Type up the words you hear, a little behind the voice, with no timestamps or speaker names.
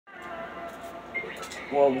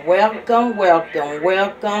Well, welcome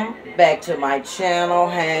back to my channel,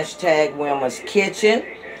 hashtag Wilma's Kitchen.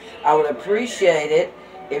 I would appreciate it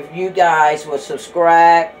if you guys would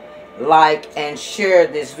subscribe, like, and share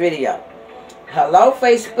this video. Hello,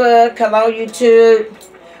 Facebook. Hello, YouTube.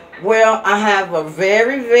 Well, I have a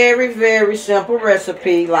very simple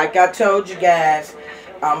recipe. Like I told you guys,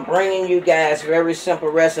 I'm bringing you guys very simple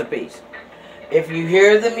recipes. If you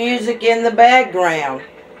hear the music in the background,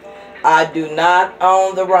 I do not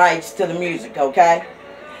own the rights to the music, okay?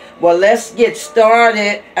 Well, let's get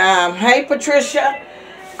started. Hey, Patricia.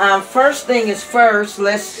 First thing is first,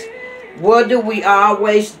 what do we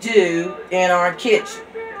always do in our kitchen?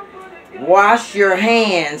 Wash your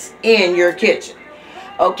hands in your kitchen.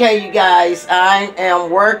 Okay, you guys, I am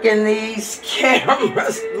working these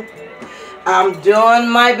cameras. I'm doing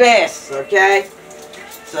my best, okay?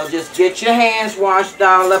 So just get your hands washed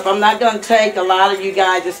all up. I'm not going to take a lot of you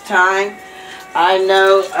guys' time. I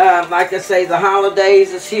know, like I say, the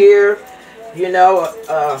holidays is here. You know,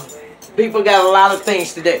 people got a lot of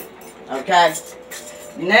things to do. Okay?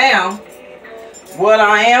 Now, what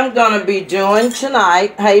I am going to be doing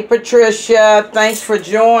tonight. Hey, Patricia. Thanks for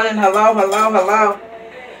joining. Hello.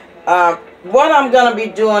 What I'm going to be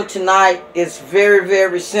doing tonight is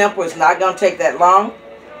very simple. It's not going to take that long.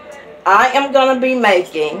 I am going to be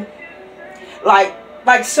making like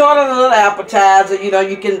sort of a little appetizer, you know,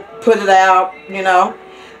 you can put it out, you know,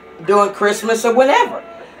 during Christmas or whenever.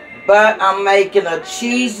 But I'm making a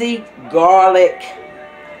cheesy garlic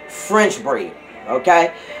French bread,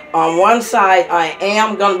 okay? On one side, I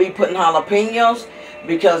am going to be putting jalapenos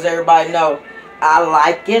because everybody know I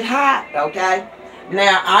like it hot, okay?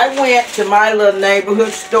 Now, I went to my little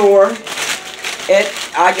neighborhood store.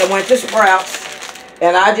 I went to Sprouts.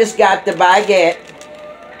 And I just got the baguette,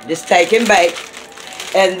 just take and bake.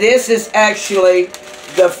 And this is actually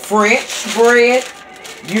the French bread.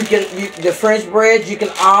 The French bread, you can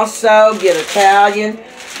also get Italian,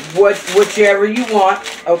 whichever you want,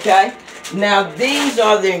 okay? Now, these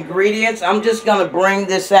are the ingredients. I'm just going to bring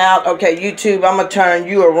this out. Okay, YouTube, I'm going to turn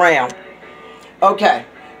you around. Okay,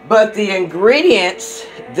 but the ingredients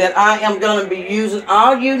that I am going to be using,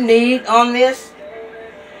 all you need on this,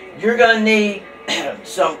 you're going to need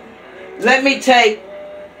so let me take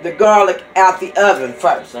the garlic out the oven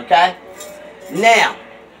first, okay? Now,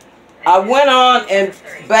 I went on and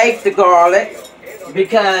baked the garlic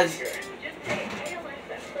because,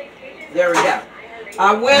 there we go.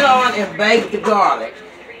 I went on and baked the garlic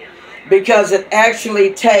because it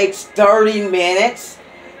actually takes 30 minutes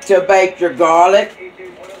to bake your garlic.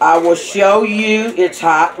 I will show you, it's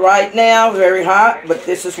hot right now, very hot, but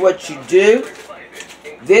this is what you do.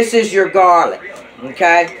 This is your garlic.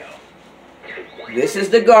 Okay, this is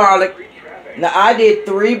the garlic. Now I did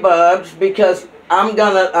 3 bulbs because I'm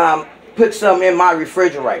gonna put some in my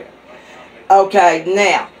refrigerator. Okay,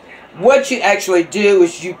 now what you actually do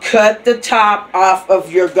is you cut the top off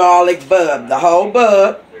of your garlic bulb, the whole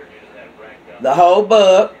bulb,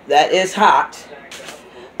 that is hot.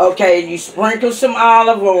 Okay, you sprinkle some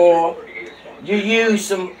olive oil. You use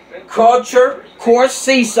some cultured coarse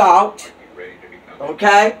sea salt.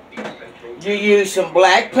 Okay. You use some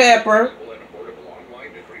black pepper,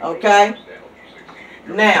 okay?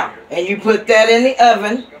 Now, and you put that in the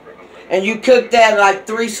oven, and you cook that like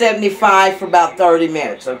 375 for about 30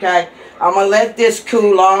 minutes, okay? I'm going to let this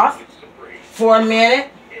cool off for a minute.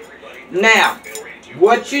 Now,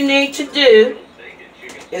 what you need to do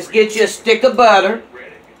is get you a stick of butter.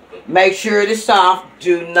 Make sure it is soft.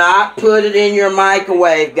 Do not put it in your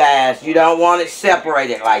microwave, guys. You don't want it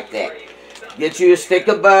separated like that. Get you a stick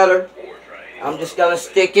of butter. I'm just going to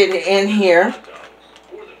stick it in here.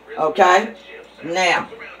 Okay? Now,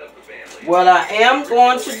 what I am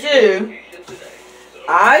going to do,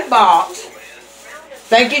 I bought,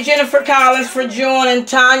 thank you Jennifer Collins for joining.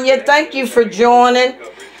 Tanya, thank you for joining.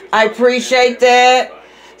 I appreciate that.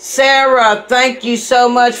 Sarah, thank you so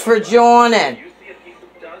much for joining.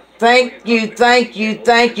 Thank you,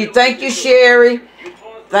 Sherry.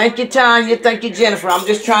 Thank you, Tanya. Thank you, Jennifer. I'm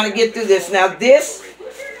just trying to get through this. Now, this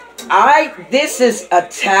is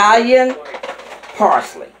Italian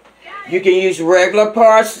parsley. You can use regular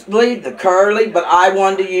parsley, the curly, but I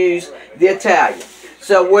wanted to use the Italian.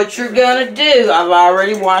 So what you're going to do, I've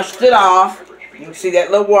already washed it off. You can see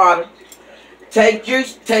that little water. Take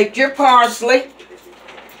your parsley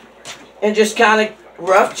and just kind of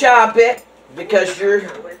rough chop it because you're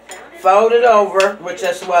fold it over, which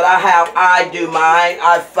that's what I do mine.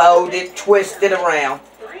 I fold it, twist it around,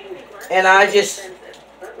 and I just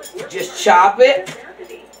chop it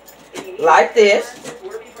like this.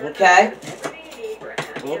 Okay.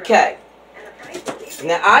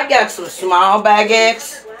 Now I got some small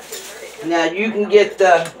baguettes. Now you can get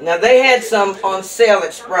now they had some on sale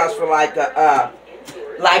at Sprouts for like a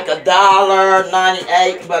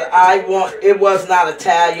 $1.98, but it was not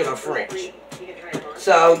Italian or French.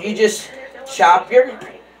 So you just chop your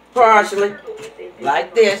parsley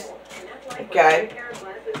like this, okay?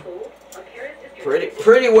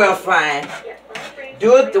 Pretty well fine.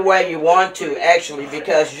 Do it the way you want to, actually,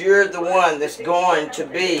 because you're the one that's going to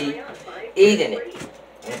be eating it,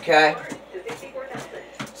 okay?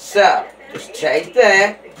 So just take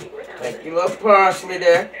that, take your little parsley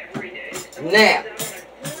there. Now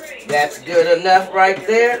that's good enough right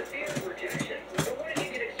there.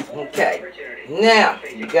 Okay. Now,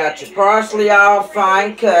 you got your parsley all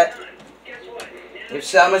fine cut. If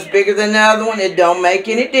some is bigger than the other one, it don't make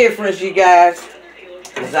any difference, you guys.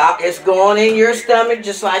 It's going in your stomach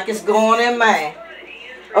just like it's going in mine.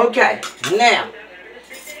 Okay, now,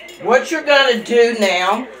 what you're going to do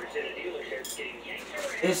now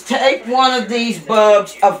is take one of these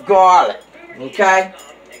bulbs of garlic, okay?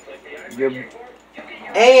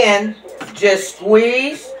 And just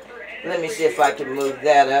squeeze. Let me see if I can move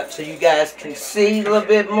that up so you guys can see a little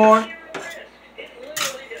bit more.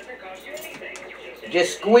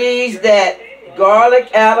 Just squeeze that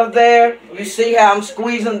garlic out of there. You see how I'm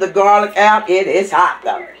squeezing the garlic out? It is hot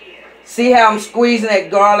though. See how I'm squeezing that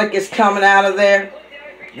garlic is coming out of there?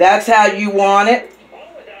 That's how you want it.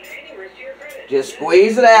 Just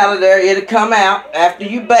squeeze it out of there. It'll come out after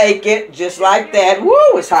you bake it, just like that.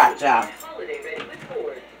 Woo, it's hot, y'all.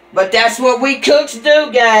 But that's what we cooks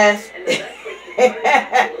do, guys.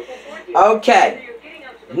 Okay.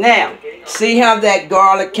 Now, see how that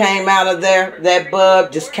garlic came out of there? That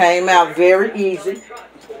bulb just came out very easy.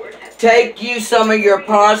 Take you some of your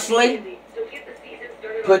parsley.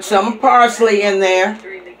 Put some parsley in there.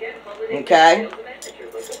 Okay.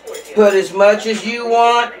 Put as much as you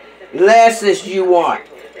want, less as you want.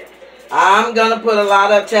 I'm going to put a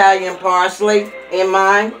lot of Italian parsley in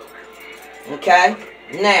mine. Okay.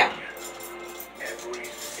 Now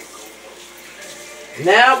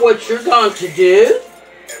what you're going to do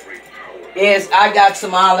is, I got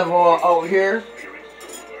some olive oil over here.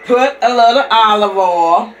 Put a little olive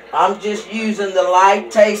oil. I'm just using the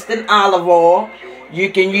light tasting olive oil.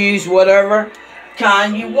 You can use whatever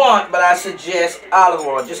kind you want, but I suggest olive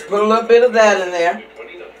oil. Just put a little bit of that in there.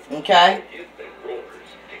 Okay.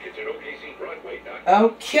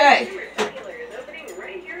 Okay.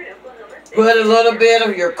 Put a little bit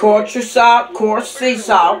of your coarse salt, coarse sea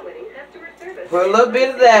salt. Put a little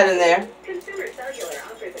bit of that in there.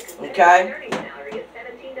 Okay.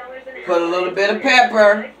 Put a little bit of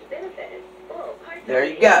pepper. There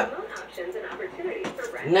you go.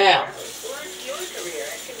 Now.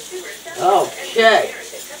 Okay.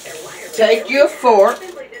 Take your fork.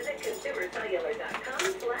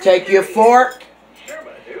 Take your fork.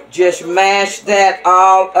 Just mash that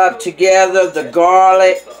all up together. The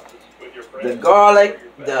garlic,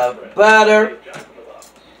 the butter.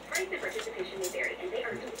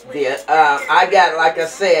 I got, like I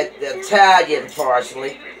said, the Italian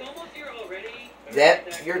parsley.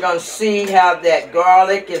 That you're gonna see how that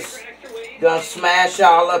garlic is gonna smash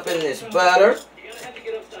all up in this butter.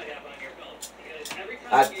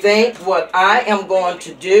 I think what I am going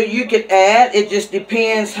to do, you can add, it just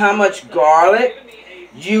depends how much garlic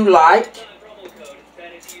you like.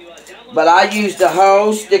 But I used a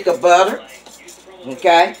whole stick of butter.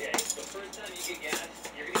 Okay.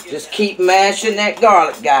 Just keep mashing that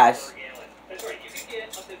garlic, guys.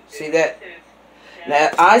 See that? Now,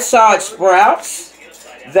 I saw at Sprouts,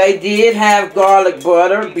 they did have garlic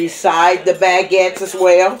butter beside the baguettes as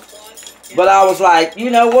well. But I was like, you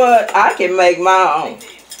know what? I can make my own.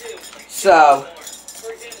 So,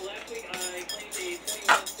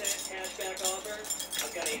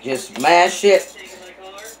 just mash it.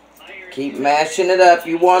 Keep mashing it up.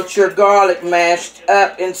 You want your garlic mashed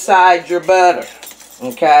up inside your butter.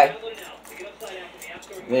 Okay?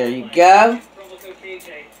 There you go.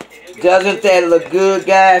 Doesn't that look good,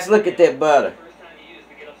 guys? Look at that butter.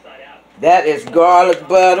 That is garlic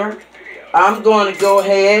butter. I'm going to go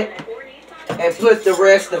ahead and put the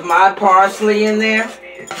rest of my parsley in there.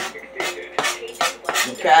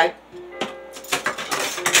 Okay?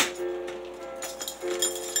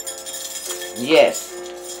 Yes.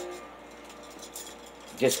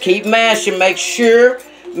 Just keep mashing. Make sure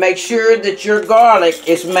that your garlic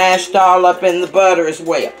is mashed all up in the butter as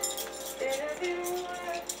well.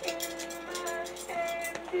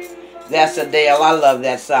 That's Adele. I love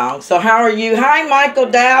that song. So how are you? Hi,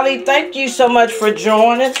 Michael Dowdy. Thank you so much for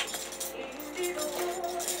joining.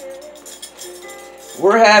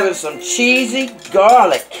 We're having some cheesy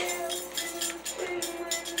garlic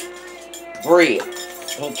bread.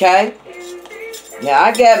 Okay? Now,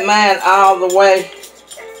 I got mine all the way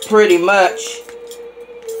pretty much.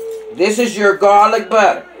 This is your garlic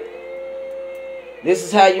butter. This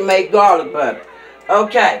is how you make garlic butter.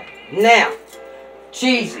 Okay, now,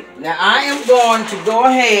 cheesy. Now, I am going to go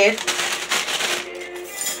ahead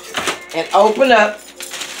and open up.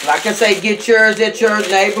 Like I say, get yours at your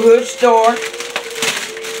neighborhood store.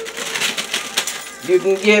 You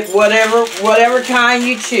can get whatever kind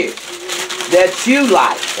you choose that you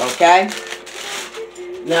like, okay?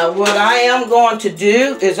 Now, what I am going to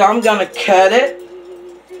do is I'm going to cut it.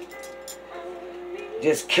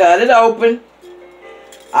 Just cut it open.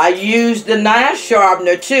 I use the knife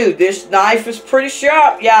sharpener too. This knife is pretty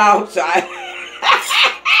sharp, y'all. So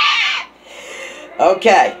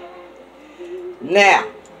okay. Now,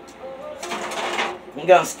 I'm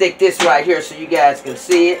going to stick this right here so you guys can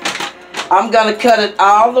see it. I'm going to cut it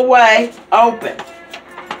all the way open.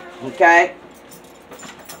 Okay?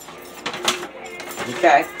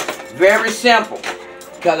 Okay? Very simple.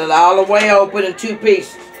 Cut it all the way open in 2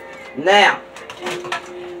 pieces. Now,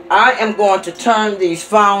 I am going to turn these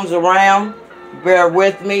phones around. Bear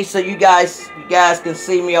with me so you guys can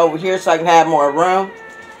see me over here so I can have more room.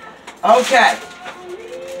 Okay.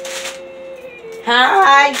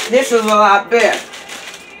 Hi. This is a lot better.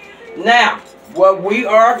 Now, what we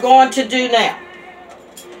are going to do now,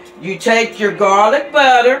 you take your garlic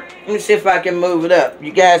butter. Let me see if I can move it up.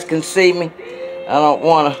 You guys can see me. I don't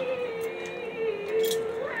want to.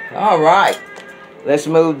 All right. Let's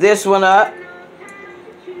move this one up.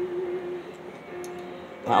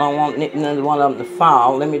 I don't want another one of them to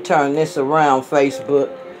fall. Let me turn this around, Facebook.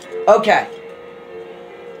 Okay.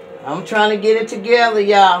 I'm trying to get it together,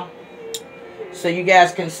 y'all, so you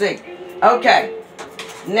guys can see. Okay.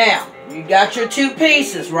 Now, you got your 2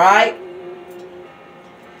 pieces, right?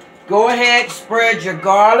 Go ahead and spread your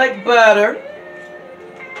garlic butter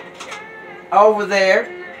over there.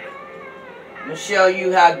 I'm going to show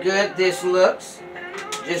you how good this looks.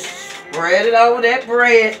 Just spread it over that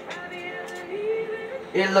bread.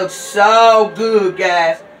 It looks so good,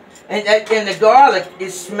 guys. And the garlic,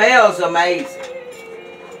 it smells amazing.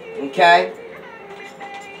 Okay?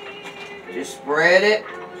 Just spread it.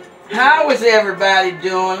 How is everybody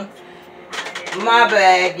doing? My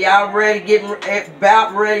bad. Y'all ready,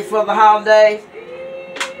 about ready for the holidays?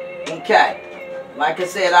 Okay. Like I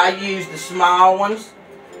said, I use the small ones.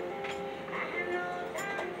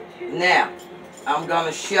 Now, I'm going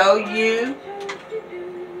to show you.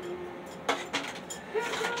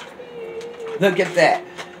 Look at that.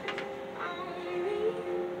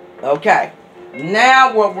 Okay.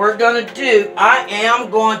 Now what we're going to do, I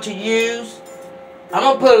am going to use, I'm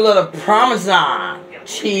going to put a little Parmesan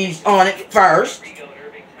cheese on it first.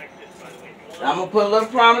 I'm going to put a little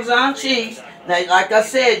Parmesan cheese. Now, like I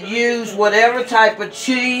said, use whatever type of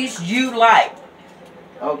cheese you like.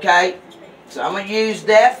 Okay? So I'm going to use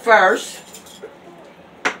that first.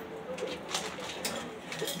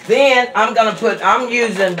 Then I'm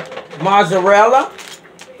using mozzarella.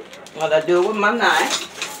 What I do with my knife.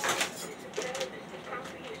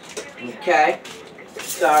 Okay.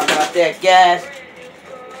 Sorry about that, guys.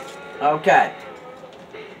 Okay.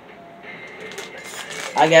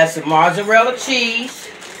 I got some mozzarella cheese.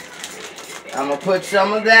 I'm going to put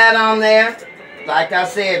some of that on there. Like I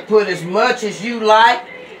said, put as much as you like,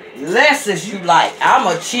 less as you like. I'm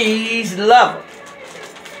a cheese lover.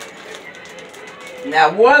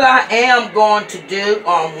 Now, what I am going to do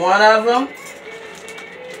on one of them,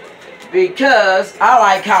 because I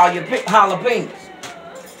like jalapenos.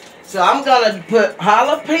 So I'm going to put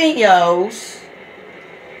jalapenos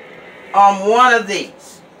on one of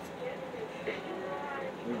these.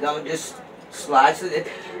 I'm going to just slice it.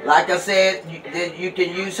 Like I said, you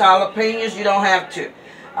can use jalapenos. You don't have to.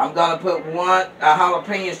 I'm going to put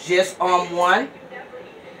jalapenos just on one.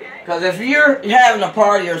 Because if you're having a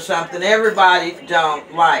party or something, everybody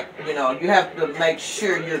don't like, you have to make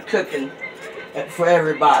sure you're cooking for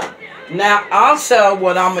everybody. Now, also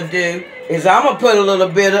what I'm going to do is I'm going to put a little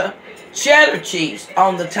bit of cheddar cheese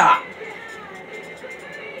on the top.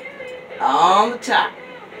 On the top.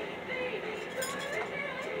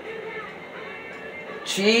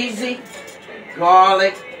 Cheesy,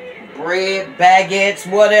 garlic, bread, baguettes,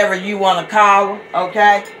 whatever you want to call them,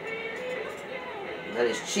 okay? That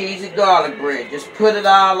is cheesy garlic bread. Just put it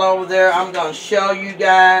all over there. I'm going to show you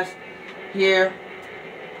guys here.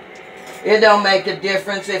 It don't make a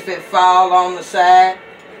difference if it falls on the side.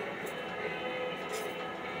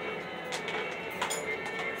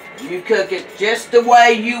 You cook it just the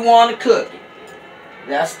way you want to cook it.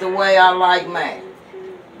 That's the way I like mine.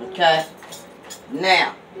 Okay?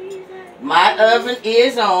 Now, my oven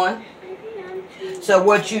is on. So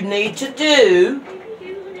what you need to do,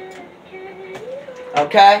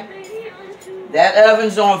 okay, that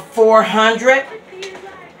oven's on 400.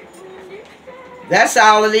 That's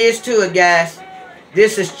all it is to it, guys.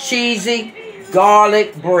 This is cheesy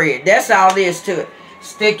garlic bread. That's all there is to it.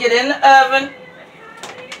 Stick it in the oven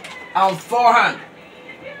on 400.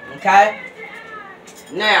 Okay?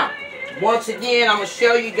 Now, once again, I'm going to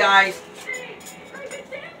show you guys.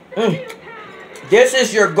 This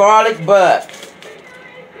is your garlic bud.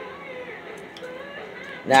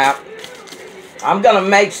 Now, I'm going to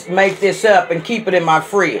make this up and keep it in my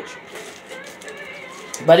fridge.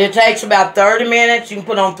 But it takes about 30 minutes. You can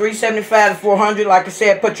put on 375 to 400. Like I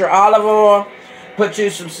said, put your olive oil. Put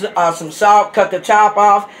you some salt. Cut the top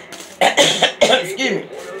off. Excuse me.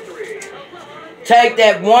 Take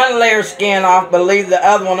that one layer skin off, but leave the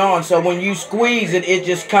other one on. So when you squeeze it, it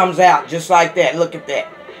just comes out just like that. Look at that.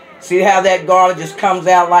 See how that garlic just comes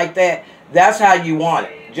out like that? That's how you want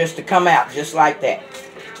it. Just to come out just like that.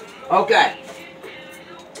 Okay.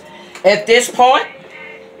 At this point,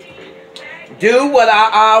 do what I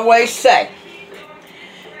always say.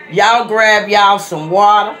 Y'all grab y'all some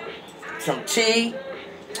water, some tea,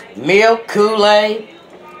 milk, Kool-Aid,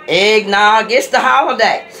 eggnog. It's the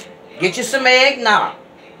holidays. Get you some eggnog.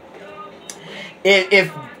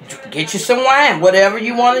 If get you some wine, whatever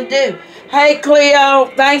you want to do. Hey, Cleo,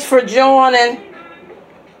 thanks for joining.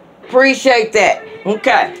 Appreciate that.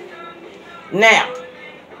 Okay. Now,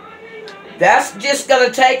 that's just going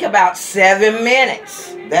to take about 7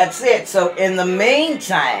 minutes. That's it. So, in the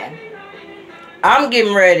meantime, I'm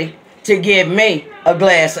getting ready to get me a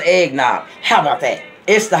glass of eggnog. How about that?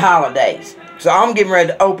 It's the holidays. So, I'm getting ready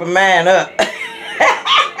to open mine up.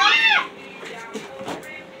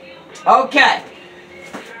 Okay.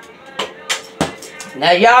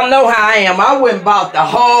 Now, y'all know how I am. I went and bought the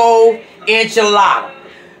whole enchilada.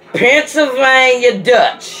 Pennsylvania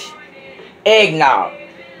Dutch eggnog.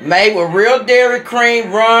 Made with real dairy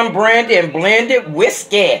cream, rum, brandy, and blended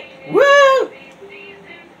whiskey. Woo!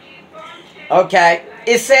 Okay.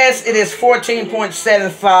 It says it is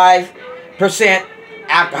 14.75%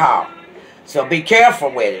 alcohol. So be careful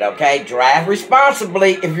with it, okay? Drive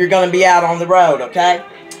responsibly if you're going to be out on the road, okay?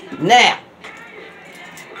 Now,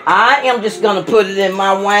 I am just going to put it in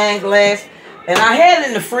my wine glass. And I had it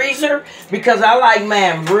in the freezer because I like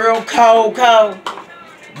mine real cold.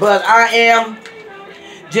 But I am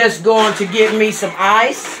just going to get me some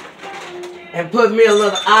ice and put me a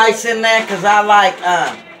little ice in there because I like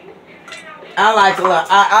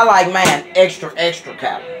mine extra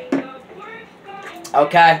cold.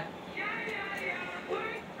 Okay.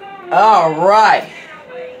 All right.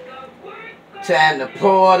 Time to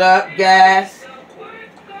pour it up, guys.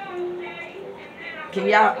 Can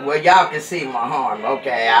y'all? Well, y'all can see my arm.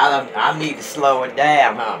 Okay, I need to slow it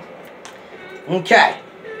down, huh? Okay.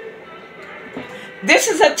 This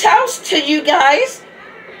is a toast to you guys.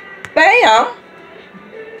 Bam.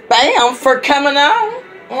 Bam for coming on.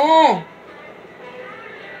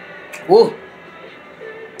 Ooh.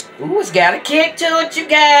 Ooh, it's got a kick to it, you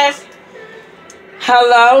guys.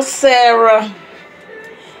 Hello, Sarah.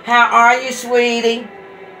 How are you, sweetie?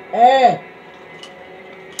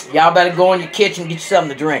 Y'all better go in your kitchen and get you something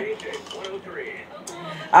to drink.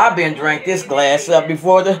 I've been drinking this glass up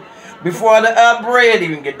before the bread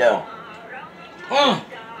even get done.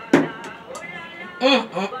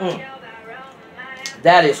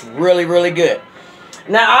 That is really, really good.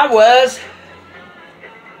 Now I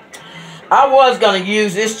was gonna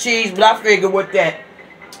use this cheese, but I figured with that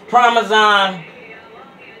Parmesan,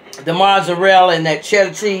 the mozzarella, and that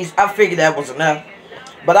cheddar cheese, I figured that was enough.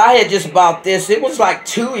 But I had just bought this. It was like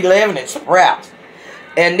 $2.11 at Sprouts.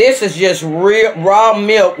 And this is just real raw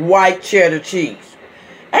milk white cheddar cheese.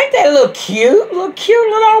 Ain't that a little cute?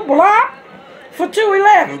 Little old block for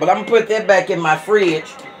 $2.11. But I'm going to put that back in my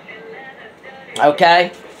fridge.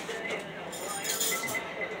 Okay.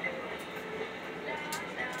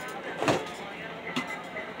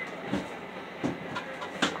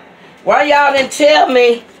 Why y'all didn't tell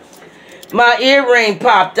me my earring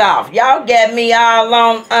popped off? Y'all got me all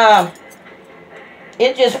on,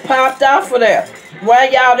 it just popped off of there. Why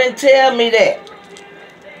y'all didn't tell me that?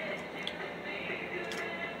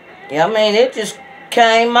 Yeah, I mean, it just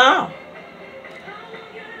came off.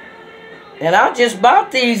 And I just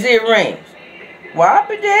bought these earrings. Why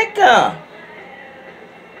did that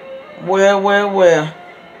come? Well.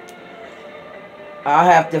 I'll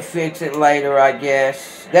have to fix it later, I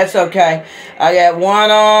guess. That's okay. I got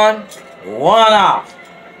one on, one off.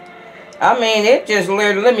 I mean, it just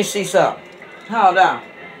literally, let me see something. Hold on.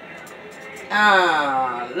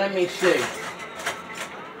 Let me see.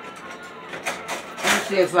 Let me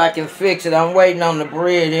see if I can fix it. I'm waiting on the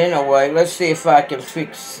bread anyway. Let's see if I can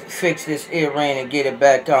fix this earring and get it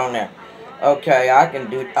back on there. Okay, I can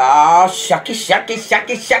do. Oh, shucky, shucky,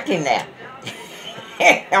 shucky, shucky now.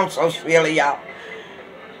 I'm so silly, y'all.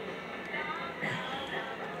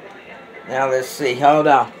 Now let's see. Hold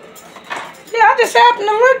on. Yeah, I just happened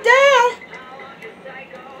to look down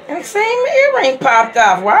and the same earring popped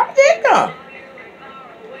off. Where did it go?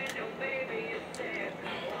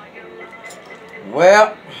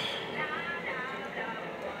 Well,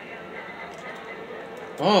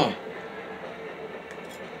 I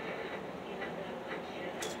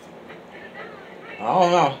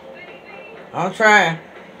don't know. I'm trying.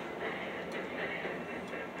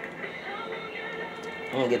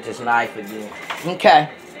 I'm gonna get this knife again. Okay.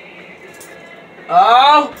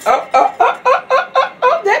 Oh,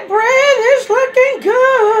 that bread is looking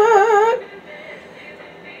good.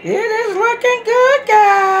 It is looking good,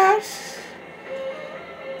 guys.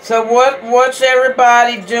 So what's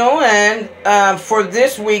everybody doing for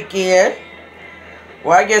this weekend?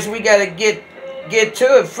 Well, I guess we gotta get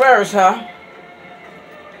to it first, huh?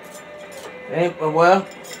 Well,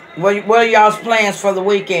 what are y'all's plans for the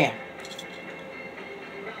weekend?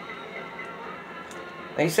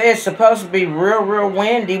 They say it's supposed to be real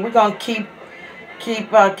windy. We're gonna keep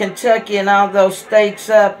Kentucky and all those states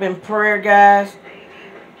up in prayer, guys.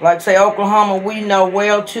 Like say Oklahoma, we know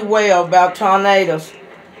well too well about tornadoes.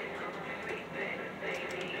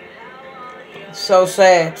 So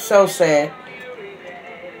sad, so sad.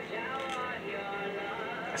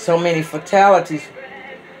 So many fatalities.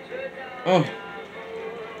 Y'all,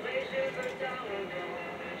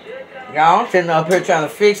 I'm sitting up here trying to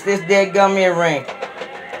fix this dead gummy ring.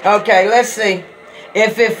 Okay, let's see.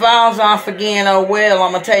 If it falls off again, oh well,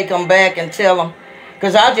 I'm going to take them back and tell them.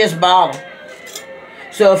 Because I just bought them.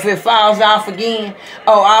 So if it falls off again,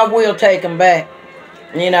 oh, I will take them back.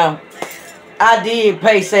 You know, I did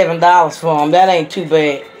pay $7 for them. That ain't too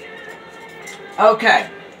bad. Okay,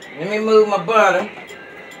 let me move my butter.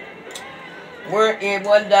 What did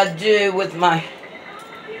I do with my...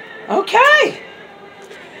 Okay.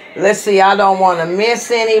 Let's see, I don't want to miss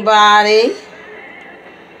anybody.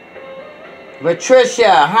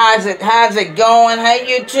 Patricia, how's it going? Hey,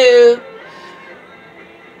 you two.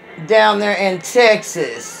 Down there in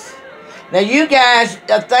Texas. Now, you guys,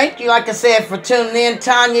 thank you, like I said, for tuning in.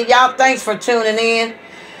 Tanya, y'all, thanks for tuning in.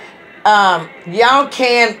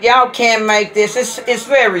 Y'all can make this. It's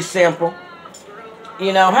very simple.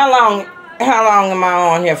 You know, how long am I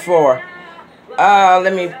on here for? I've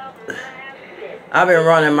been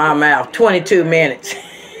running my mouth 22 minutes.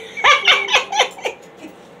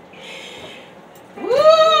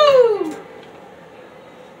 Woo!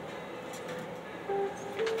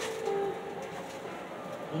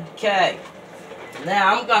 Okay.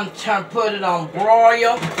 Now I'm gonna put it on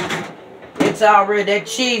broil. It's already, that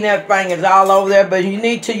cheese and everything is all over there, but you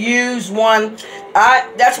need to use one.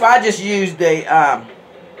 That's why I just used the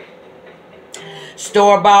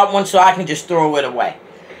store-bought one, so I can just throw it away.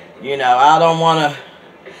 You know,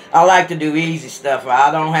 I like to do easy stuff.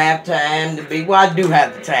 I don't have time to be, well, I do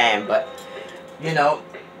have the time, but, you know,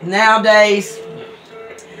 nowadays,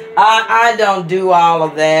 I don't do all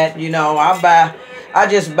of that. You know, I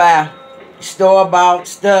just buy store-bought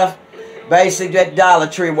stuff, basically at Dollar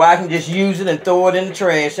Tree, where I can just use it and throw it in the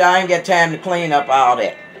trash. I ain't got time to clean up all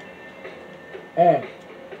that.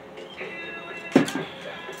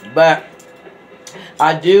 But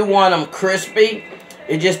I do want them crispy.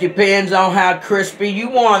 It just depends on how crispy you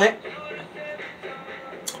want it.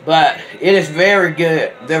 But it is very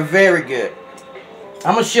good. They're very good.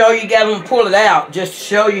 I'm going to show you guys. I'm going to pull it out just to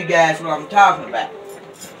show you guys what I'm talking about.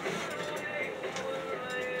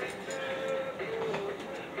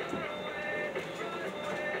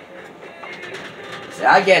 See,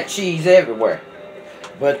 I got cheese everywhere.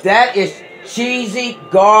 But that is cheesy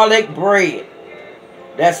garlic bread.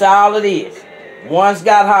 That's all it is. One's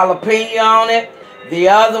got jalapeno on it. The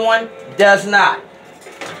other one does not.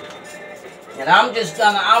 And I'm just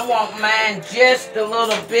gonna, I want mine just a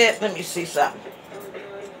little bit. Let me see something.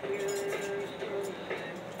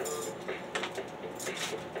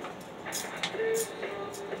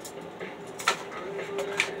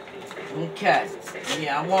 Okay.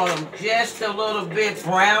 Yeah, I want them just a little bit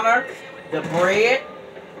browner, the bread.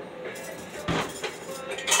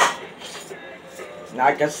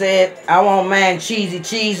 Like I said, I want mine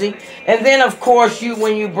cheesy. And then, of course,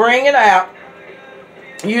 when you bring it out,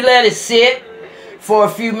 you let it sit for a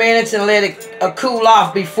few minutes and let it cool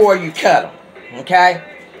off before you cut them. Okay?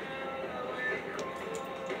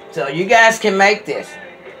 So you guys can make this.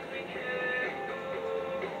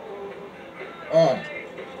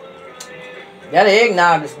 That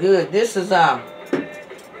eggnog is good. This is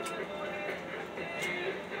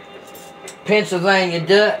Pennsylvania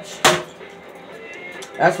Dutch.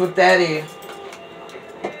 That's what that is.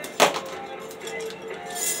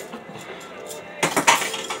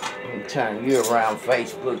 Let me turn you around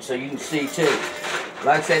Facebook so you can see too.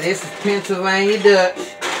 Like I said, this is Pennsylvania Dutch.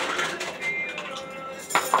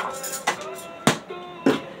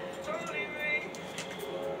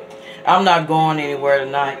 I'm not going anywhere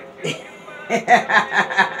tonight.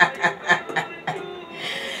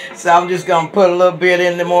 So I'm just going to put a little bit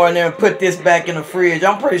in the more in there and put this back in the fridge.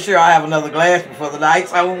 I'm pretty sure I have another glass before the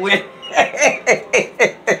night's over with.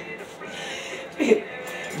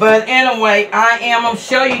 But anyway, I'm going to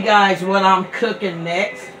show you guys what I'm cooking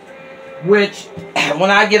next. Which,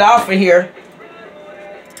 when I get off of here,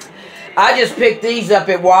 I just picked these up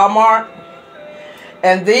at Walmart.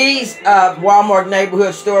 And these Walmart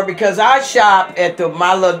neighborhood store, because I shop at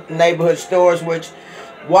my little neighborhood stores, which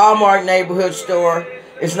Walmart neighborhood store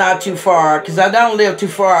is not too far, because I don't live too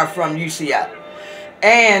far from UCI.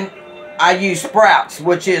 And I use Sprouts,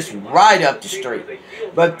 which is right up the street.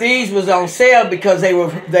 But these was on sale because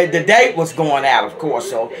the date was going out, of course.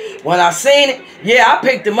 So when I seen it, yeah, I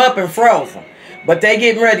picked them up and froze them. But they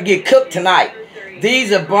getting ready to get cooked tonight.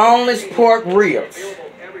 These are boneless pork ribs.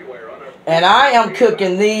 And I am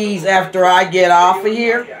cooking these after I get off of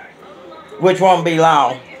here, which won't be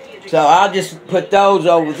long. So I'll just put those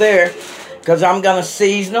over there because I'm going to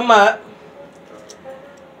season them up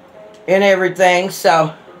and everything.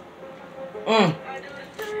 So, hi,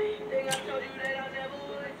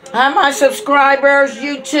 my subscribers,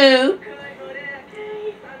 YouTube.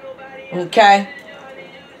 Okay.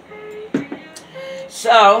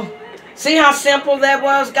 So, see how simple that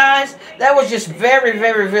was, guys? That was just very,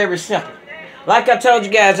 very, very simple. Like I told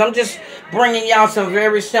you guys, I'm just bringing y'all some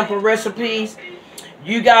very simple recipes.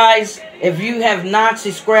 You guys, if you have not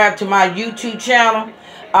subscribed to my YouTube channel,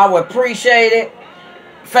 I would appreciate it.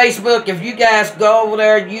 Facebook, if you guys go over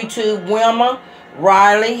there, YouTube Wilma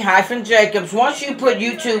Riley-Jacobs. Once you put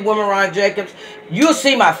YouTube Wilma Riley-Jacobs, you'll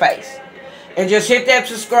see my face. And just hit that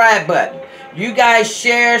subscribe button. You guys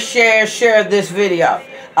share this video.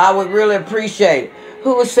 I would really appreciate it.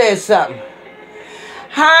 Who said something?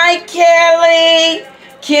 Hi, Kelly.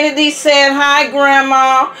 Kennedy said, hi,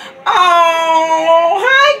 Grandma. Oh,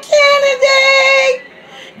 hi,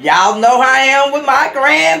 Kennedy. Y'all know how I am with my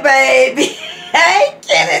grandbaby. Hey,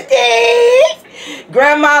 Kennedy.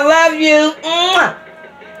 Grandma, love you.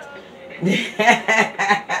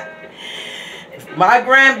 My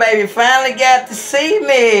grandbaby finally got to see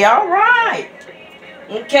me. All right.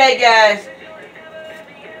 Okay, guys.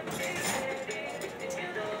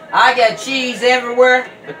 I got cheese everywhere,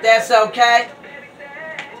 but that's okay.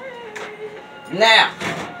 Now,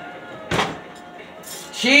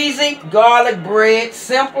 cheesy garlic bread.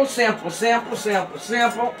 Simple, simple, simple, simple,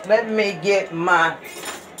 simple. Let me get my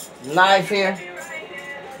knife here.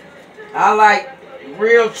 I like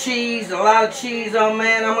real cheese, a lot of cheese on,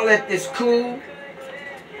 man. I'm going to let this cool.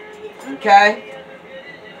 Okay.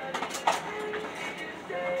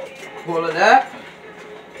 Pull it up.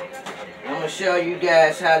 I'm going to show you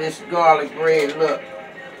guys how this garlic bread look.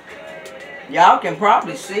 Y'all can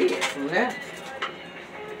probably see it from there.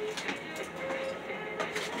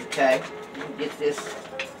 Okay, let me get this.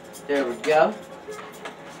 There we go.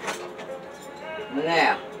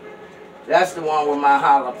 Now, that's the one with my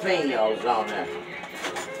jalapenos on there.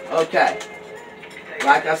 Okay.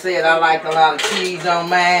 Like I said, I like a lot of cheese on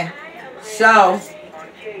mine. So,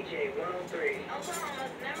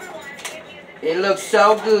 it looks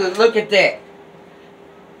so good. Look at that.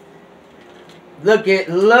 Look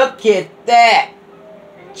at that.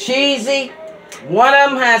 Cheesy. One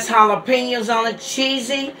of them has jalapenos on it.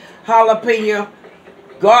 Cheesy jalapeno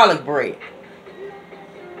garlic bread.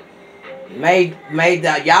 Made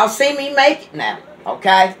that. Y'all see me make it now.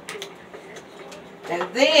 Okay?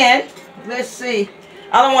 And then, let's see.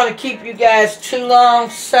 I don't want to keep you guys too long,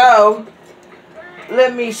 so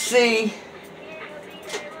let me see.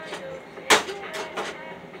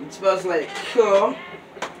 I'm supposed to let it cool.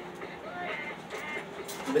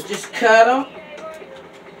 But just cut them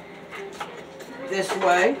this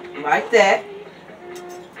way, like that.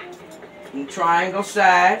 In triangle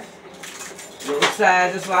size. Little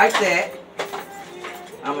sizes like that.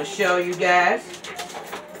 I'm going to show you guys.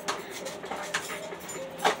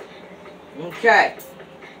 Okay.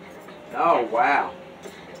 Oh, wow.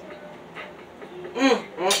 Woo,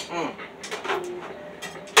 woo,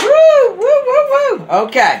 woo, woo.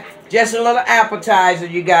 Okay. Just a little appetizer,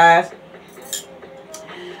 you guys.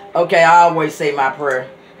 Okay, I always say my prayer.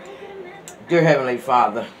 Dear Heavenly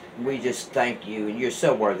Father, we just thank you, and you're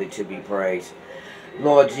so worthy to be praised.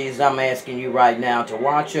 Lord Jesus, I'm asking you right now to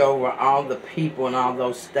watch over all the people in all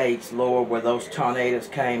those states, Lord, where those tornadoes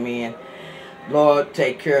came in. Lord,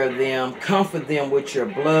 take care of them. Comfort them with your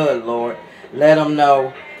blood, Lord. Let them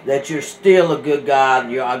know that you're still a good God.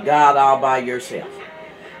 You're a God all by yourself.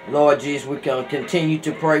 Lord Jesus, we can continue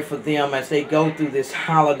to pray for them as they go through this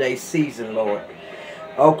holiday season, Lord.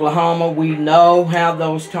 Oklahoma, we know how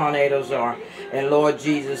those tornadoes are. And Lord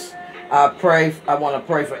Jesus, I want to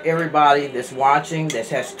pray for everybody that's watching, that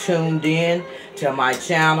has tuned in to my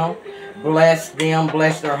channel. Bless them,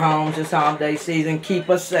 bless their homes this holiday season. Keep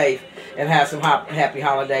us safe and have some happy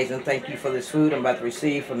holidays. And thank you for this food I'm about to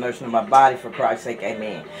receive for nourishing my body. For Christ's sake,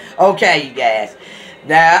 amen. Okay, you guys.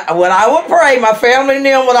 Now, when I would pray, my family and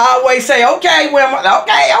them would always say, okay, Wilma,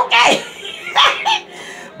 okay.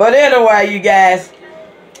 But anyway, you guys,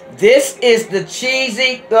 this is the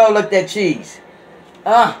cheesy, oh, look at that cheese.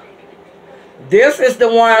 This is the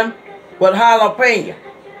one with jalapeno.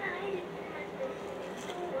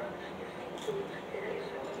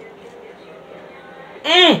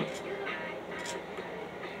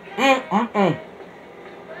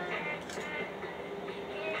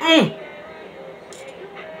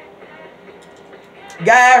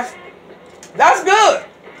 Guys, that's good.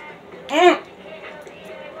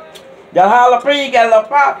 That jalapeno got a little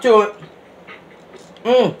pop to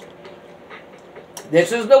it.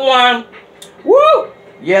 This is the one. Woo!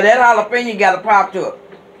 Yeah, that jalapeno got a pop to it.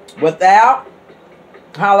 Without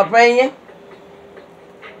jalapeno.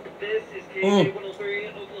 This is KJ 103,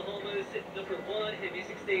 Oklahoma's number one hit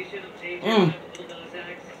music station. I'm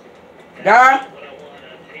Guys,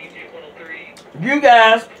 you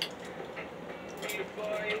guys,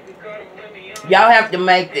 y'all have to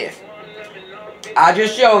make this. I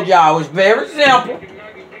just showed y'all. It's very simple.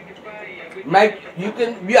 I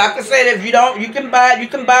can say that if you don't, you can buy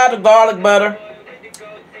the garlic butter.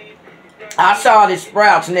 I saw it at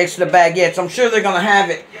Sprouts next to the baguettes. I'm sure they're gonna have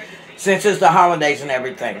it since it's the holidays and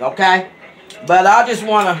everything. Okay, but I just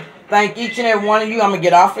want to thank each and every one of you. I'm gonna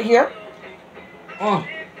get off of here.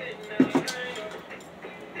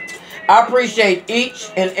 I appreciate each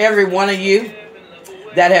and every one of you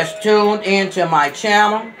that has tuned into my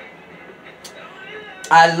channel.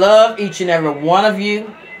 I love each and every one of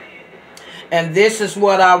you. And this is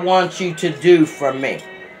what I want you to do for me.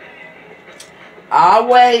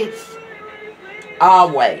 Always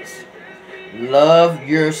love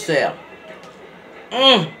yourself.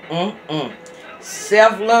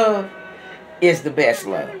 Self-love is the best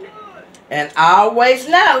love. And I always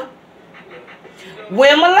know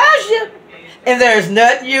Wilma loves you, and there's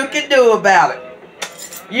nothing you can do about it.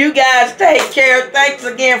 You guys take care. Thanks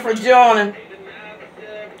again for joining.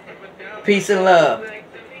 Peace and love.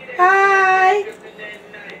 Hi.